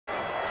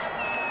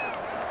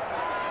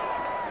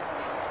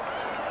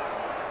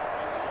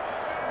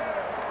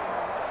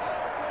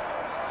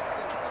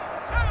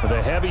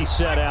The heavy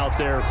set out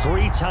there.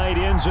 3 tight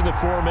ends in the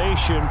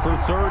formation for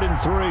 3rd and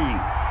 3.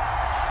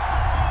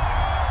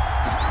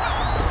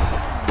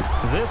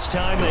 This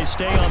time they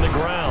stay on the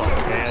ground.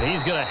 And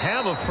he's going to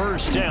have a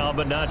first down,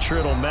 but not sure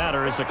it'll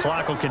matter as the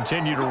clock will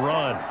continue to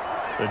run.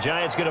 The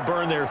Giants going to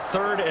burn their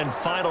 3rd and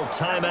final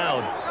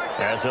timeout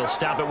as they'll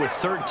stop it with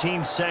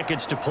 13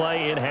 seconds to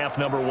play in half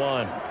number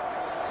 1.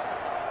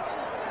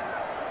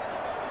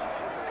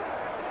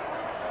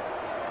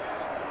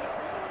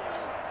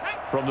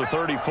 From the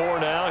 34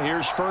 now,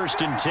 here's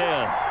 1st and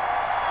 10.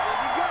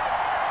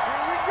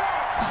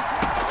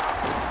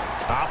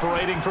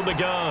 Operating from the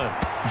gun,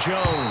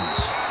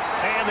 Jones.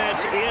 And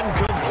that's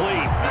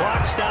incomplete.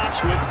 Clock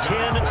stops with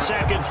 10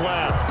 seconds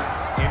left.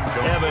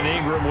 Evan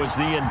Ingram was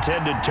the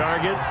intended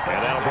target,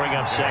 and that'll bring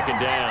up 2nd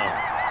down.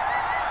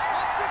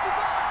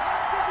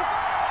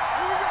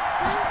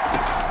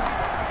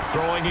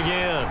 Throwing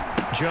again.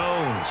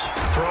 Jones.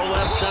 Throw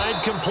left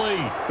side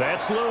complete.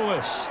 That's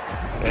Lewis.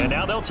 And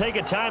now they'll take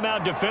a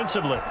timeout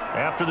defensively.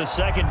 After the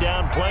 2nd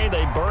down play,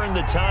 they burn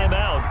the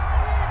timeout,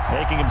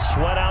 making him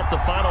sweat out the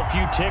final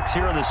few ticks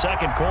here in the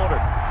 2nd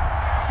quarter.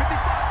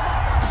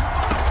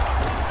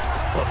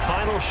 A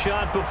final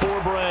shot before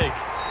break.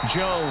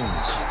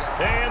 Jones.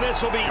 And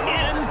this will be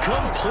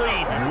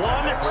incomplete.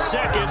 1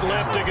 second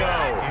left to go.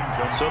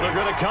 So they're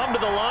going to come to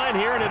the line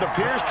here, and it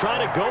appears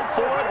trying to go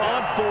for it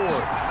on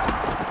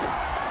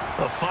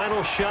 4th. A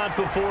final shot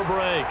before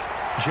break.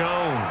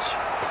 Jones.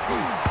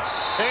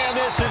 And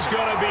this is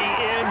going to be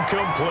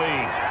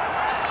incomplete.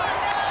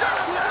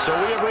 So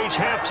we have reached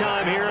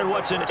halftime here in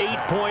what's an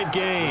 8-point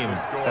game.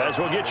 As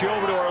we'll get you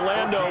over to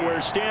Orlando,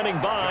 where standing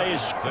by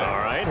is... All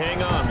right,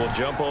 hang on. We'll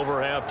jump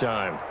over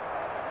halftime.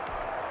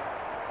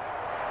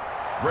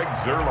 Greg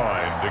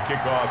Zuerlein to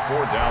kick off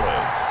for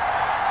Dallas.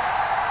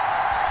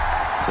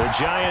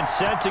 The Giants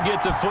set to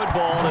get the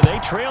football, and they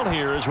trail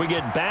here as we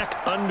get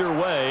back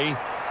underway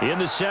in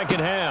the 2nd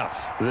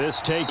half.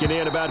 This taken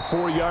in about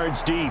 4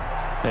 yards deep.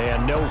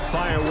 And no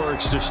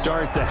fireworks to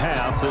start the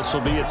half. This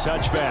will be a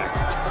touchback.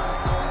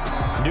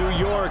 New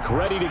York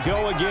ready to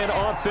go again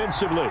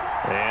offensively.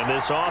 And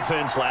this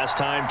offense last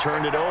time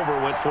turned it over,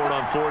 went for it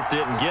on 4th,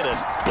 didn't get it.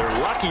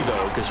 They're lucky,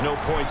 though, because no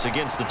points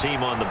against the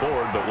team on the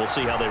board, but we'll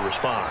see how they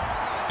respond.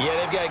 Yeah,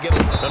 they've got to get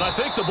it. And I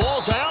think the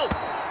ball's out.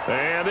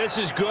 And this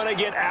is going to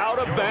get out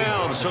of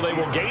bounds, so they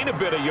will gain a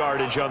bit of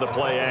yardage on the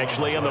play,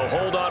 actually, and they'll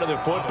hold on to the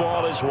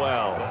football as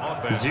well.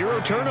 0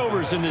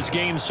 turnovers in this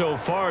game so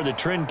far. The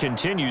trend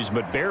continues,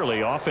 but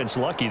barely. Offense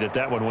lucky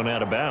that one went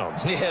out of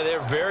bounds. Yeah, they're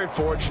very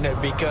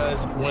fortunate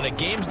because when a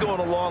game's going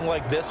along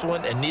like this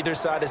one and neither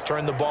side has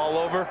turned the ball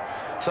over,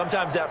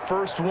 sometimes that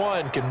first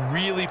one can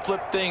really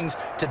flip things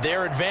to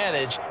their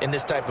advantage in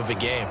this type of a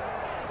game.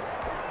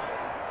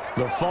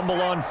 The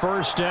fumble on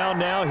 1st down.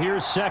 Now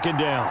here's 2nd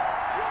down.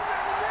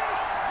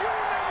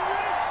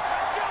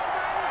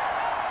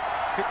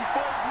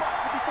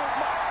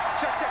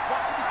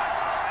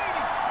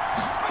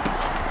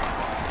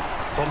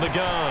 From the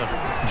gun,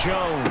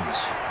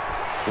 Jones.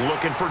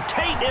 Looking for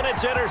Tate, and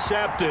it's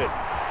intercepted.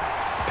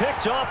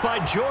 Picked off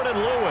by Jordan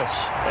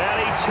Lewis. And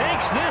he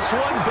takes this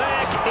one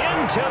back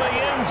into the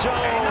end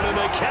zone, and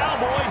the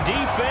Cowboy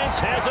defense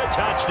has a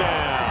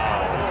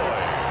touchdown.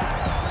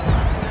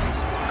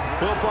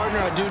 Well, partner,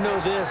 I do know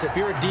this. If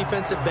you're a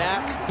defensive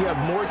back, you have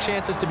more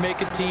chances to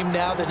make a team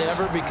now than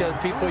ever because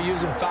people are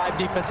using 5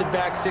 defensive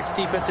backs, 6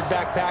 defensive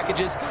back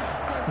packages.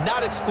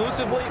 Not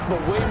exclusively, but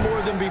way more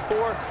than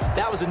before.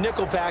 That was a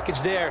nickel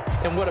package there,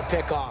 and what a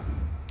pickoff.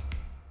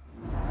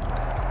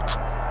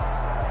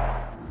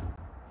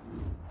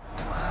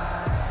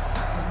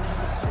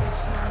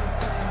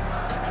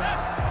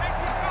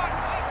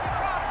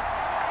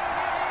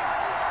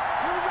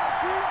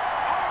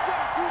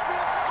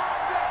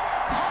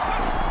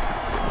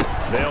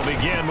 They'll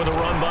begin with a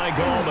run by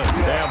Gallman.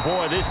 And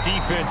boy, this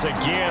defense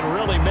again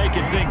really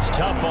making things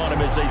tough on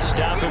him as they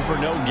stop him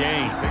for no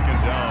gain.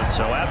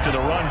 So after the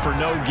run for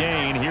no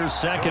gain, here's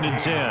 2nd and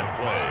 10.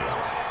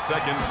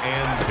 2nd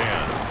and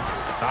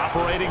 10.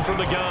 Operating from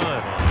the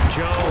gun,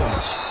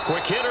 Jones.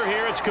 Quick hitter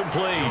here, it's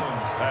complete.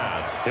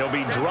 He'll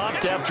be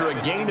dropped after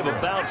a gain of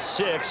about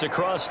 6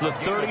 across the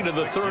 30 to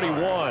the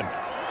 31.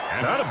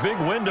 Not a big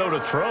window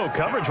to throw.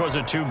 Coverage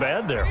wasn't too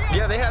bad there.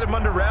 Yeah, they had him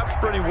under wraps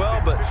pretty well,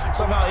 but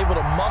somehow able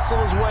to muscle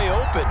his way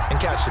open and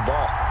catch the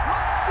ball.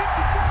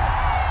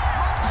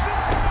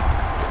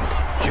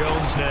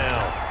 Jones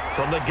now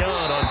from the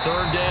gun on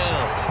 3rd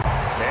down.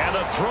 And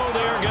the throw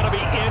there going to be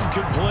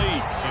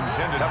incomplete.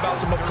 How about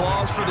some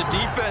applause for the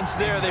defense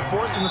there? They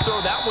forced him to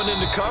throw that one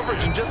into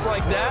coverage, and just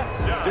like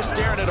that, they're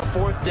staring at a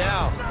 4th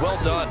down. Well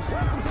done.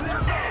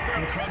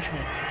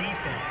 Encroachment,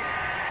 defense.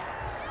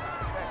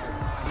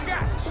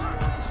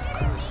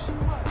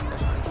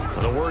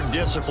 The word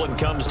discipline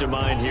comes to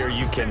mind here.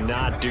 You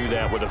cannot do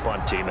that with a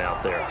punt team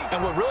out there. And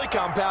what really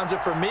compounds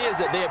it for me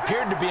is that they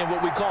appeared to be in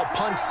what we call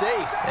punt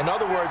safe. In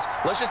other words,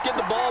 let's just get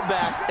the ball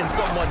back, and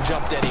someone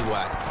jumped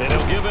anyway. And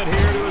he'll give it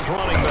here to his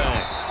running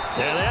back.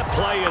 And that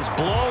play is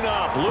blown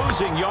up,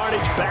 losing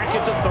yardage back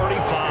at the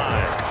 35.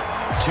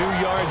 2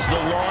 yards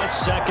the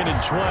loss, 2nd and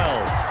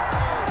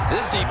 12.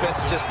 This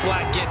defense is just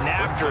flat getting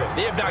after it.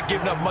 They have not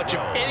given up much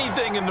of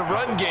anything in the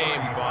run game.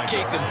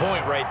 Case in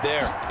point right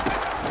there.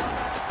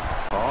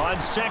 On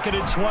 2nd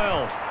and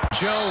 12,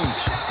 Jones,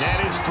 and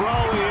his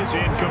throw is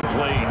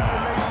incomplete.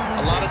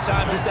 A lot of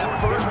times it's that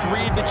first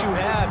read that you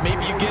have.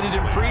 Maybe you get it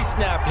in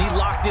pre-snap, and he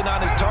locked in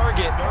on his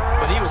target,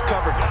 but he was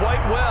covered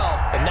quite well,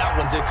 and that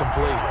one's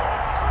incomplete.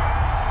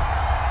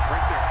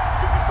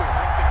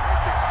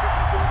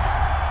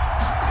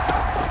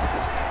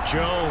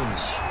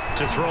 Jones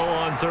to throw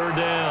on 3rd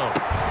down.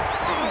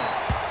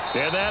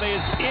 And that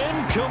is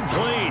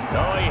incomplete.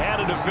 Oh, he had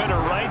a defender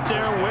right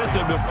there with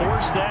him to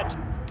force that.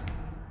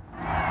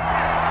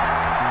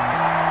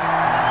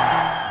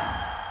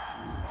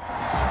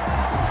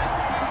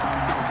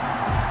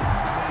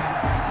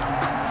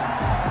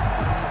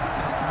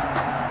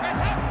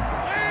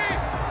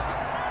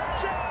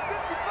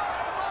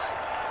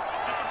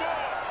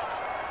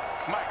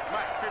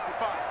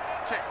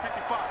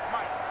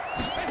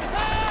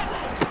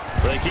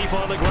 They keep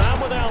on the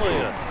ground with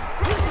Elliott.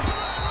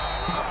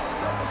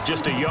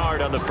 Just a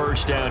yard on the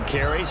 1st down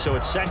carry, so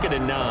it's 2nd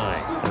and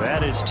 9.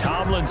 That is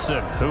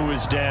Tomlinson who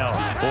is down.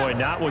 Boy,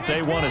 not what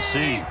they want to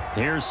see.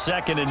 Here's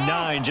 2nd and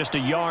 9, just a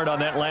yard on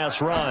that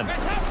last run.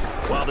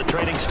 While the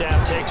training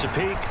staff takes a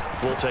peek,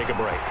 we'll take a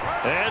break.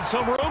 And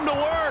some room to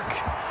work.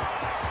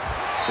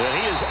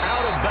 And he is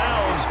out of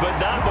bounds, but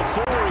not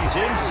before he's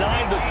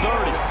inside the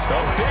 30.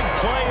 A big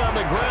play on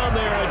the ground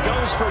there. It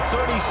goes for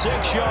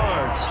 36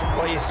 yards.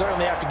 Well, you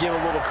certainly have to give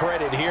a little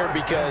credit here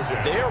because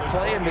they're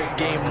playing this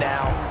game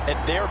now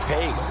at their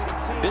pace.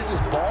 This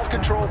is ball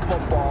control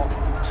football,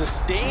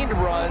 sustained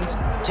runs,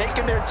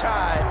 taking their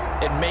time,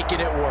 and making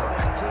it work.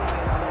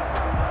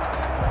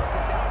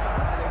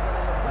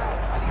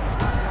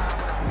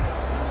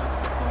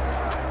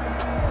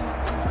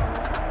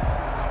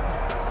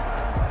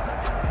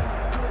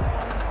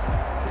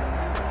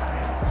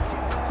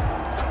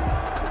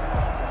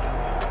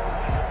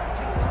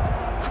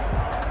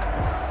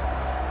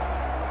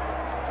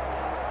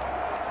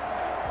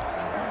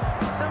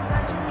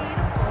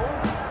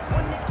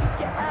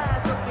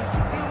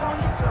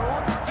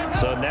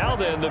 So now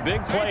then, the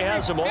big play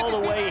has him all the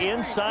way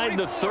inside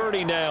the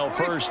 30 now,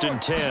 1st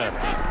and 10.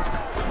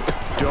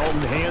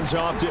 Dalton hands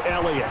off to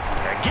Elliott.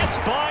 And gets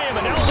by him,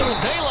 and out a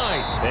little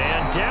daylight.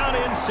 And down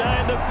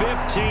inside the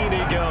 15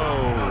 he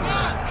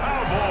goes.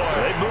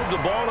 They moved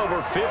the ball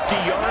over 50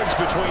 yards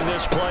between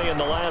this play and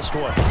the last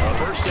one. A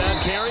 1st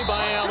down carry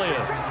by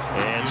Elliott.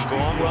 And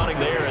strong running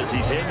there as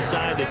he's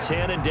inside the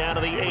 10 and down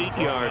to the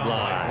 8-yard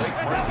line.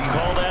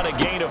 Call that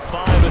a gain of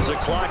 5 as the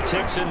clock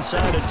ticks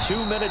inside of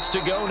 2 minutes to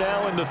go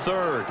now in the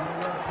 3rd.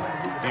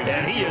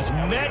 And he is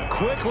met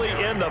quickly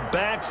in the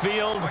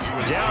backfield.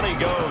 Down he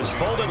goes,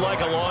 folded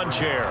like a lawn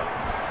chair.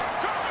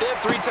 They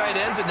have 3 tight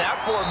ends in that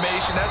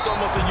formation. That's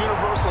almost a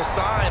universal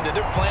sign that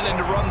they're planning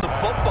to run the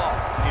football.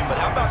 But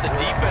how about the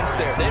defense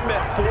there? They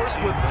met force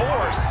with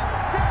force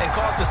and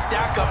caused a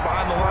stack up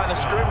behind the line of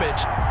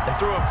scrimmage and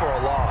threw him for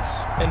a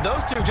loss. And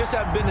those two just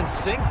haven't been in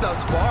sync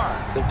thus far.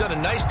 They've done a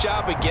nice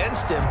job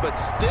against him, but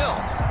still,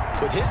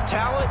 with his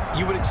talent,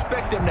 you would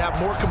expect them to have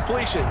more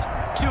completions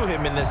to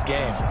him in this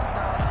game.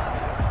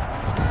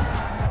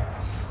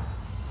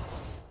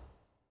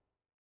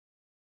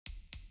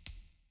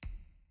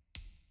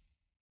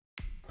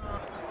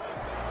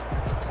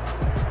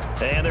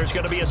 And there's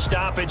going to be a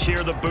stoppage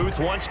here. The booth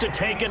wants to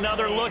take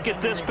another look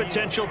at this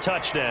potential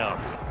touchdown.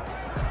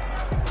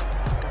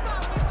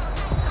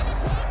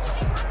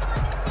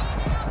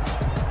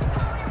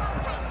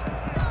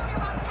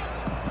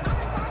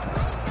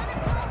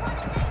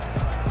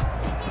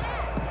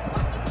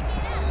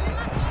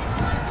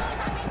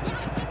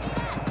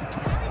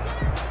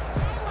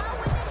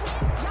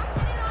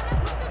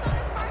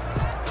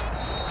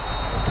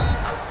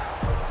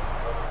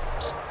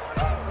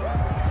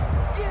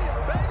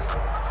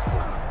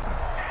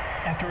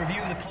 After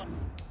review of the play.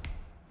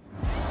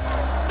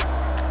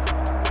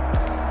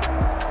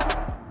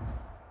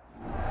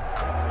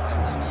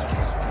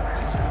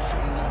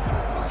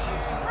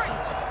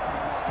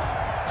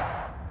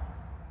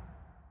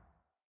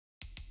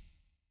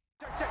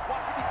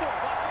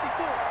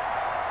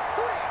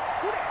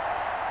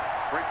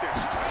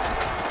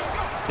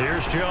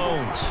 Here's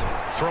Jones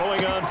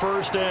throwing on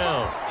 1st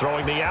down,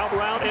 throwing the out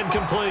route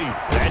incomplete.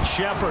 And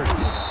Shepard.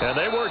 And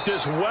they work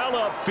this well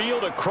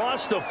upfield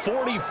across the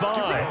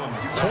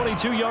 45.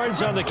 22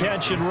 yards on the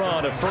catch and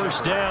run, a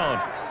 1st down.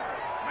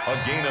 A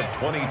gain of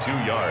 22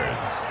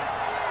 yards.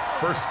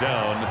 1st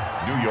down,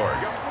 New York.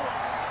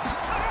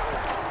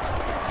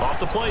 Off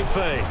the play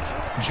fake,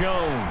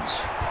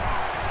 Jones.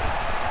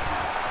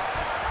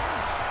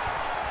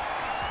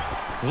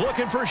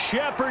 Looking for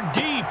Shepard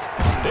deep.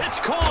 It's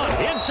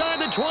caught inside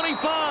the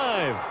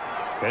 25.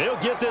 And he'll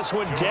get this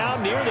one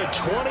down near the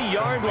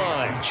 20-yard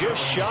line,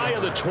 just shy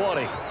of the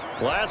 20.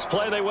 Last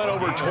play they went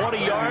over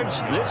 20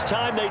 yards. This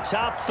time they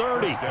topped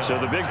 30. So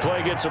the big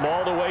play gets them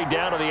all the way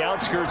down to the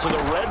outskirts of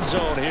the red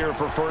zone here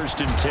for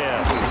 1st and 10.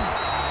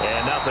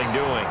 And nothing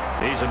doing.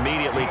 He's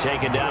immediately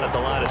taken down at the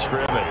line of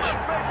scrimmage.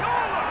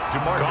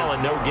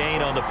 Calling no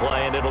gain on the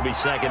play, and it'll be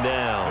second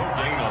down.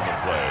 No gain on the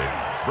play.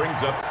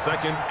 Brings up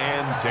 2nd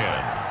and 10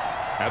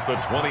 at the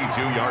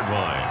 22-yard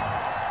line.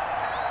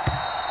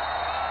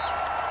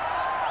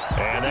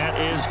 And that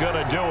is going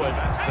to do it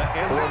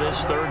for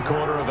this third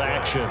quarter of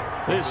action.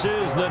 This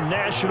is the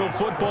National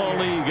Football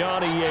League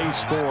on EA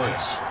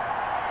Sports.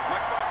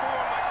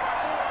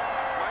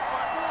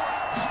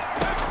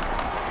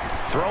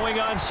 Throwing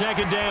on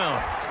second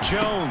down.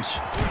 Jones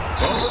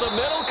over the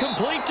middle,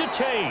 complete to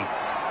Tate.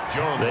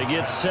 They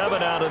get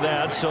 7 out of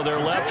that, so they're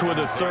left with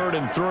a 3rd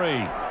and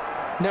 3.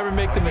 Never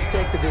make the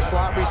mistake that the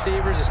slot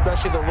receivers,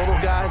 especially the little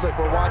guys like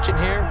we're watching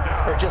here,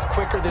 are just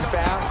quicker than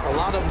fast. A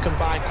lot of them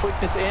combine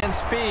quickness and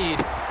speed,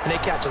 and they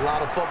catch a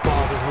lot of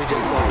footballs, as we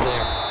just saw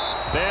there.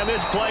 And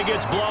this play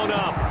gets blown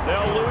up.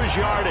 They'll lose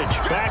yardage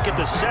back at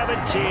the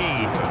 17.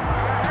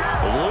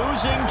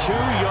 Losing 2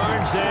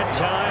 yards that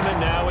time, and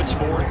now it's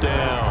 4th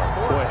down.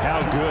 Boy,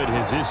 how good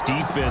has this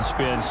defense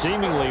been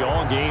seemingly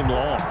all game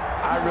long?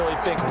 I really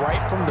think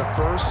right from the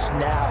first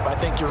snap, I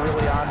think you're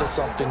really onto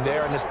something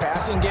there. In this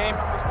passing game,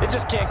 it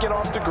just can't get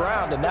off the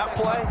ground. And that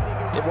play,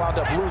 it wound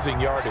up losing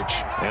yardage.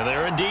 And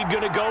they're indeed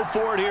going to go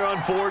for it here on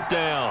 4th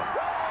down.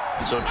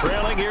 So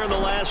trailing here in the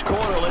last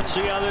quarter, let's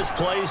see how this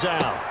plays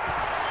out.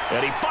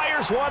 And he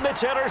fires one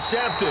that's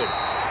intercepted.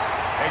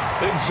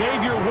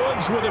 Xavier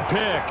Woods with a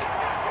pick.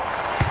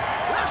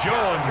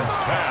 Jones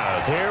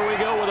pass. Here we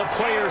go with a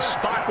player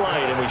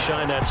spotlight, and we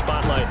shine that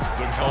spotlight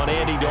on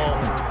Andy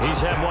Dalton.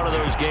 He's had one of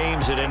those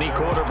games that any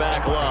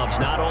quarterback loves,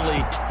 not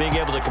only being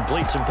able to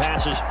complete some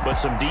passes,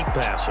 but some deep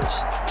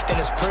passes. And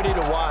it's pretty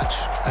to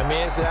watch. I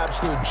mean, it's an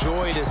absolute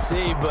joy to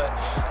see, but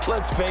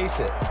let's face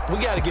it, we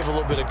got to give a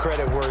little bit of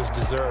credit where it's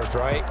deserved,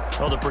 right?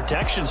 Well, the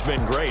protection's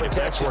been great, if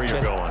that's where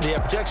you're going.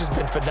 Yeah, protection's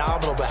been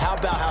phenomenal, but how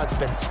about how it's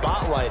been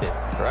spotlighted,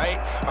 right?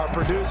 Our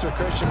producer,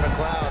 Christian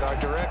McLeod, our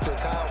director,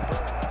 Kyle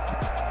Burke.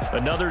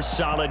 Another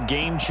solid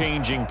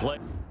game-changing play.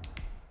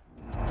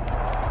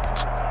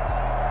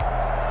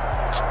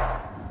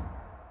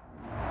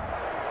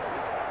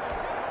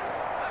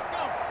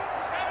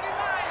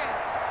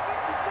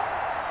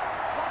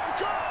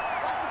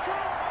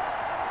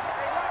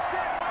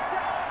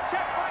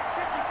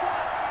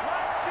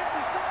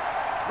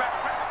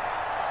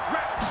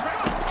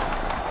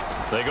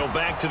 They go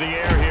back to the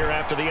air here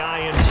after the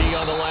INT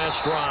on the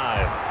last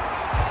drive.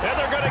 And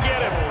they're going to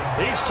get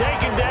him. He's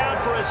taken down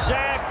for a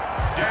sack.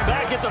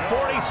 Back at the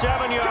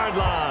 47-yard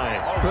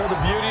line. Well, the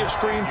beauty of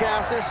screen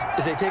passes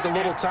is they take a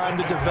little time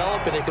to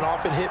develop, and they can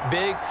often hit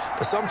big,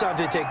 but sometimes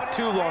they take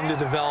too long to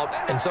develop,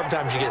 and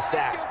sometimes you get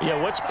sacked.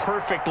 Yeah, what's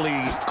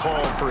perfectly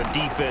called for a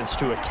defense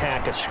to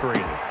attack a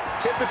screen?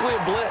 Typically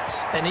a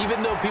blitz, and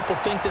even though people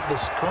think that the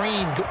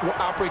screen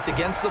operates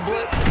against the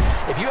blitz,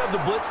 if you have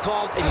the blitz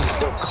called and you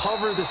still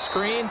cover the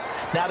screen,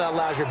 now that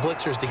allows your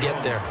blitzers to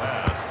get there.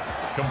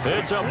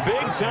 It's a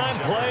big-time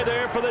play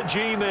there for the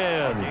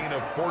G-men.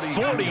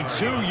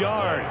 42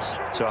 yards.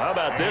 So how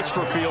about this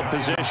for field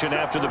position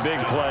after the big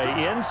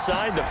play?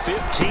 Inside the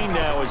 15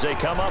 now as they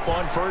come up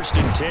on 1st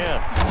and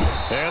 10.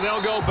 And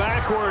they'll go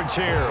backwards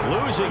here,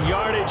 losing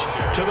yardage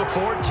to the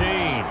 14.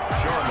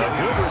 A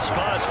good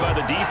response by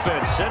the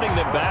defense, sending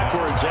them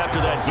backwards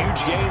after that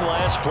huge gain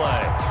last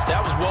play.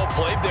 That was well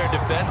played there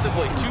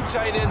defensively. 2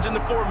 tight ends in the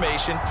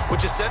formation,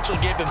 which essentially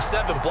gave them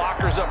 7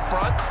 blockers up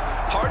front.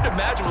 Hard to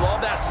imagine with all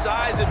that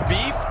size and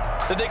beef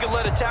that they could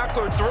let a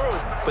tackler through,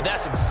 but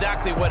that's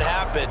exactly what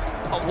happened.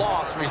 A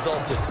loss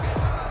resulted.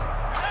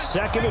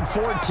 2nd and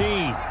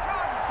 14.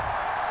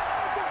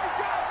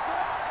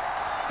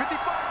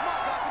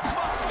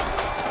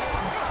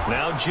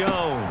 Now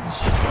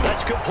Jones.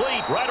 That's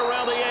complete right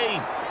around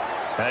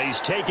the 8. He's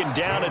taken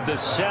down at the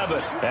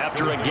 7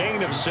 after a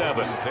gain of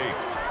 7.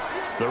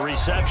 The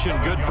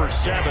reception good for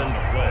 7.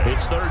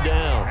 It's 3rd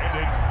down.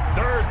 And it's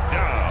 3rd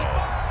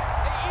down.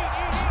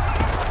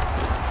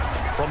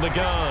 From the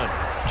gun,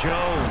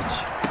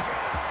 Jones.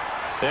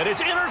 And it's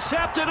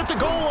intercepted at the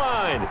goal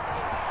line.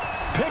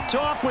 Picked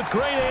off with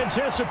great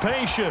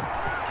anticipation.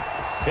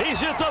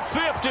 He's at the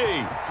 50.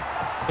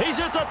 He's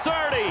at the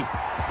 30.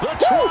 The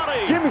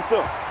 20. Give me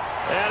some.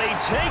 And he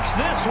takes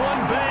this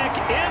one back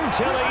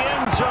into the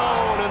end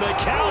zone. And the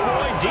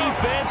Cowboy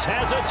defense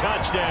has a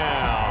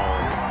touchdown.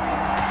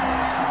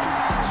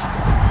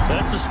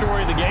 That's the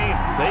story of the game.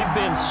 They've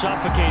been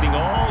suffocating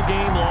all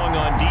game long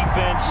on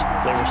defense.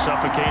 They were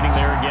suffocating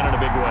there again in a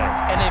big way.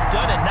 And they've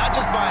done it not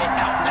just by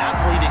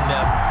out-athleting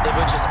them,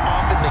 which is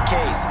often the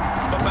case,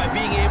 but by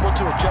being able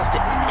to adjust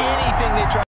to anything they try.